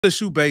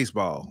LSU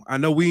baseball. I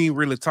know we ain't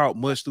really talked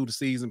much through the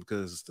season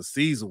because the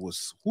season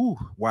was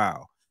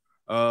wow.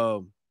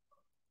 Um,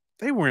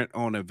 they went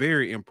on a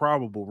very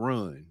improbable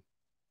run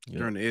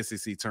during the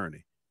SEC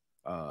tourney.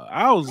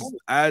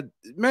 I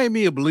it made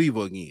me a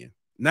believer again.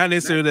 Not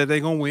necessarily that they're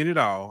gonna win it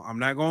all. I'm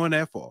not going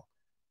that far,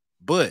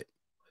 but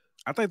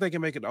I think they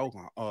can make it to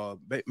Omaha.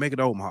 Make it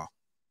to Omaha.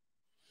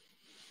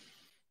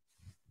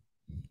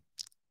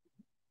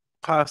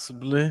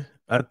 Possibly.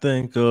 I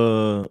think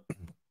they're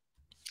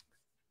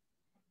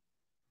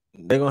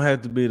gonna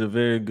have to beat a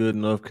very good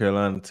North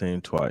Carolina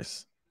team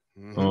twice.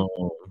 Mm-hmm.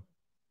 Um,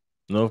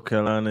 North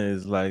Carolina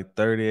is like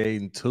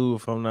 38-2,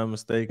 if I'm not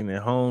mistaken,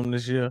 at home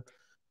this year.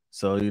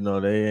 So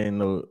they ain't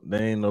no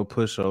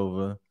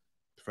pushover.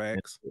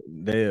 Facts.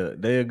 They're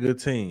a good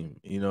team,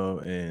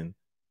 and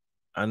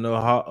I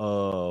know how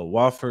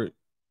Wofford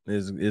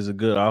is a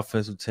good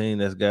offensive team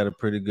that's got a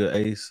pretty good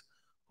ace,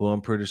 who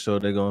I'm pretty sure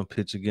they're gonna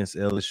pitch against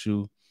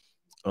LSU.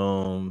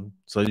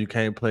 So you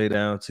can't play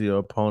down to your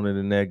opponent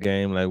in that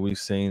game like we've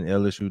seen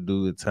LSU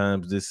do at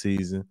times this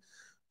season.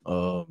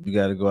 You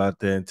got to go out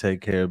there and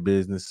take care of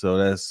business. So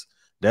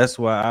that's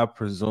why I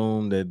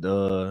presume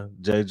that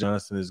Jay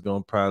Johnson is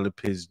gonna probably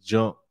pitch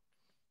jump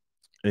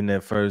in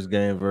that first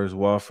game versus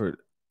Wofford.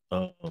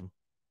 Um,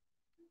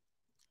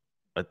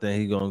 I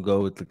think he's gonna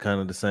go with the kind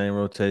of the same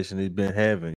rotation he's been having.